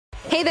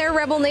Hey there,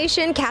 Rebel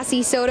Nation.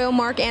 Cassie Soto,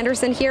 Mark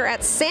Anderson here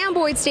at Sam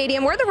Boyd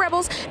Stadium, where the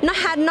Rebels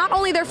had not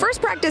only their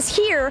first practice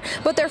here,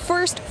 but their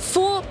first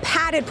full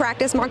padded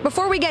practice. Mark,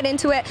 before we get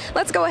into it,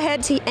 let's go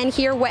ahead and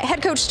hear what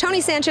head coach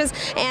Tony Sanchez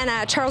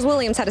and Charles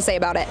Williams had to say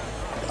about it.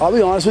 I'll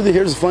be honest with you,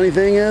 here's the funny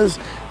thing is,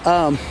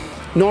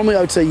 normally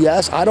I would say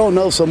yes. I don't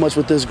know so much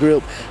with this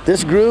group.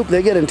 This group,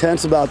 they get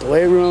intense about the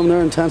weight room.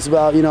 They're intense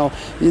about,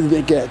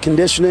 they get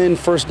conditioning,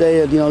 first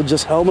day,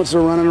 just helmets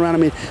are running around. I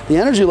mean, the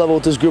energy level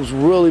with this group's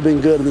really been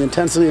good, and the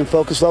intensity and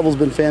focus level has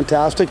been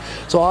fantastic.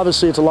 So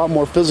obviously it's a lot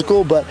more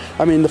physical, but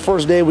I mean, the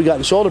first day we got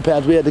in shoulder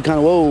pads, we had to kind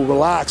of,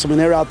 relax. I mean,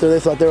 they were out there, they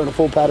thought they were in a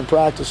full padded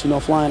practice,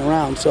 flying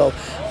around. So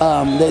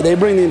they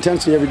bring the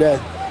intensity every day.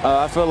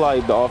 I feel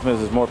like the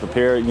offense is more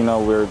prepared.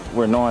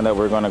 We're knowing that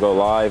we're going to go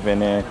live,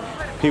 and then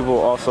people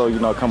also,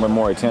 come with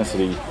more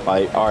intensity,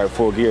 like, all right,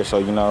 full gear. So,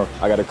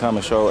 I got to come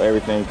and show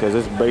everything, because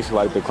it's basically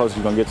like the closest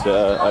you're going to get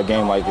to a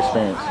game-like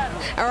experience.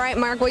 All right,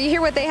 Mark, well, you hear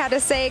what they had to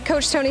say.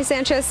 Coach Tony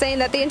Sanchez saying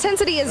that the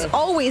intensity is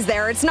always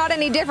there. It's not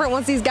any different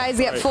once these guys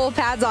get full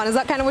pads on. Is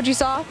that kind of what you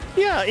saw?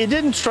 Yeah, it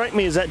didn't strike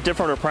me as that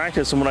different a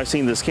practice than when I've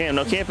seen this camp.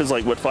 Now, camp is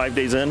like, 5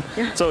 days in?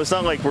 Yeah. So it's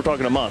not like we're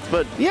talking a month.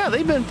 But, yeah,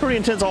 they've been pretty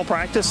intense all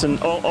practice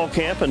and all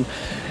camp. And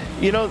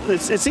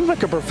it seems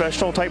like a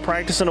professional type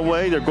practice in a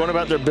way. They're going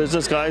about their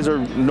business. Guys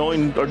are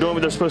doing what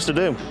they're supposed to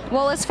do.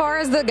 Well, as far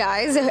as the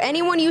guys,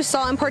 anyone you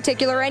saw in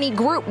particular, any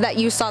group that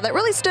you saw that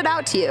really stood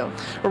out to you?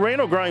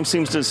 Randall Grimes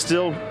seems to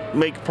still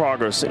make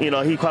progress.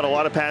 He caught a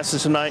lot of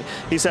passes tonight.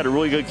 He's had a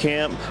really good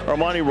camp.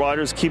 Armani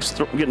Rodgers keeps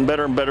getting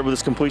better and better with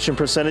his completion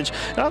percentage.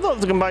 And I thought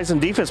the Bison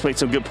defense made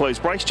some good plays.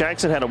 Bryce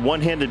Jackson had a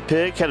one-handed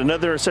pick, had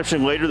another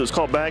interception later that was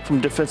called back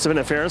from defensive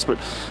interference, but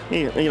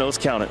let's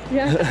count it.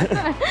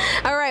 Yeah.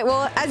 All right,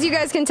 well, as you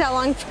guys can tell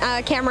on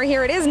camera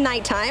here, it is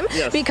nighttime.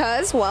 Yes.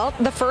 Because, well,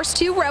 the first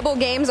two Rebel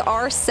games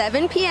are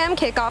 7 p.m.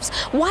 kickoffs.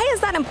 Why is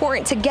that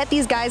important to get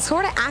these guys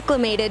sort of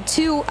acclimated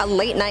to a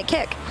late night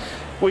kick?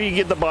 Well, you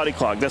get the body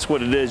clock. That's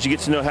what it is. You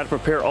get to know how to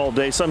prepare all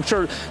day. So I'm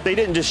sure they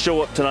didn't just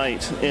show up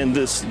tonight and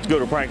go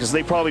to practice.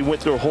 They probably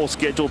went through a whole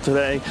schedule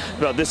today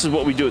about this is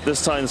what we do at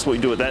this time, this is what we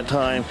do at that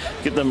time,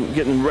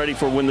 getting ready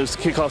for when those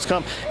kickoffs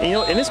come.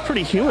 And it's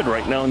pretty humid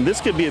right now, and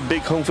this could be a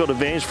big home field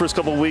advantage first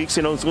couple of weeks.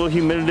 It's a little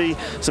humidity,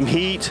 some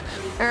heat.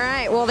 All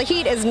right, well, the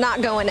heat is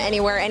not going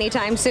anywhere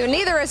anytime soon.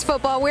 Neither is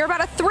football. We're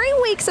about 3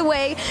 weeks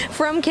away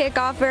from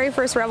kickoff. Very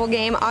first Rebel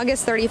game,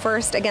 August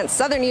 31st against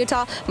Southern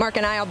Utah. Mark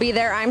and I will be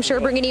there, I'm sure,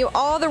 bringing you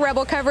all the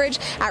Rebel coverage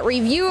at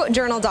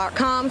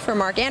reviewjournal.com. For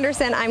Mark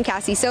Anderson, I'm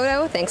Cassie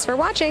Soto. Thanks for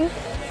watching.